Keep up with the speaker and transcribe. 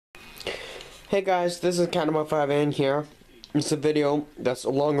Hey guys, this is Cat5 here. It's a video that's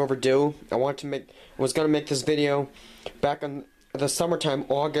long overdue. Was gonna make this video back in the summertime,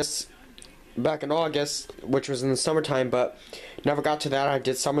 back in August, which was in the summertime, but never got to that. I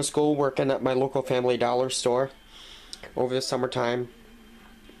did summer school working at my local Family Dollar store over the summertime.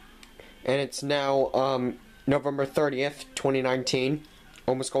 And it's now November 30th, 2019,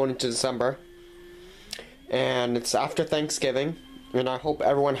 almost going into December. And it's after Thanksgiving. And I hope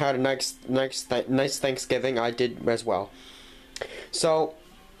everyone had a nice Thanksgiving. I did as well. So,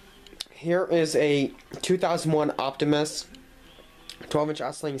 here is a 2001 Optimus 12-inch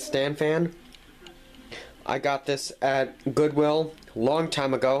oscillating stand fan. I got this at Goodwill a long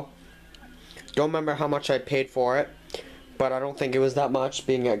time ago. Don't remember how much I paid for it, but I don't think it was that much,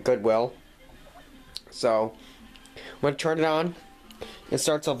 being at Goodwill. So, when I turn it on, it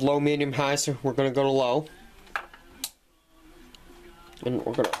starts off low, medium, high, so we're going to go to low. And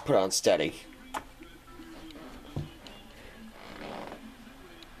we're going to put it on steady.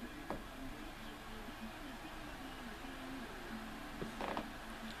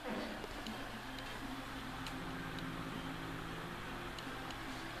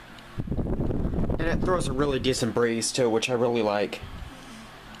 And it throws a really decent breeze too, which I really like.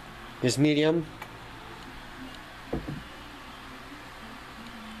 Here's medium.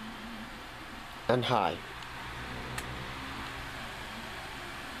 And high.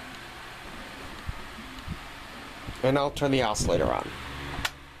 And I'll turn the oscillator on.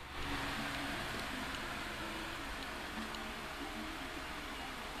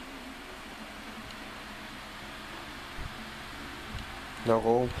 Now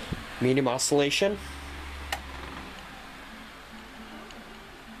go medium oscillation.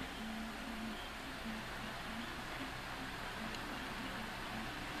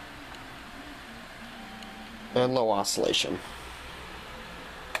 And low oscillation.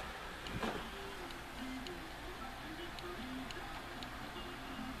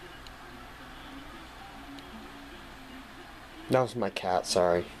 That was my cat,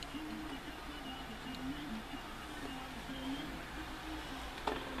 sorry.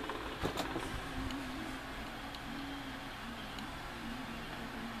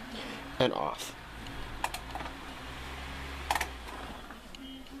 And off.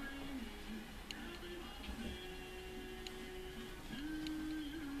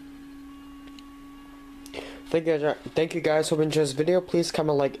 Thank you guys. Hope you enjoyed this video. Please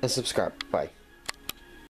comment, like, and subscribe. Bye.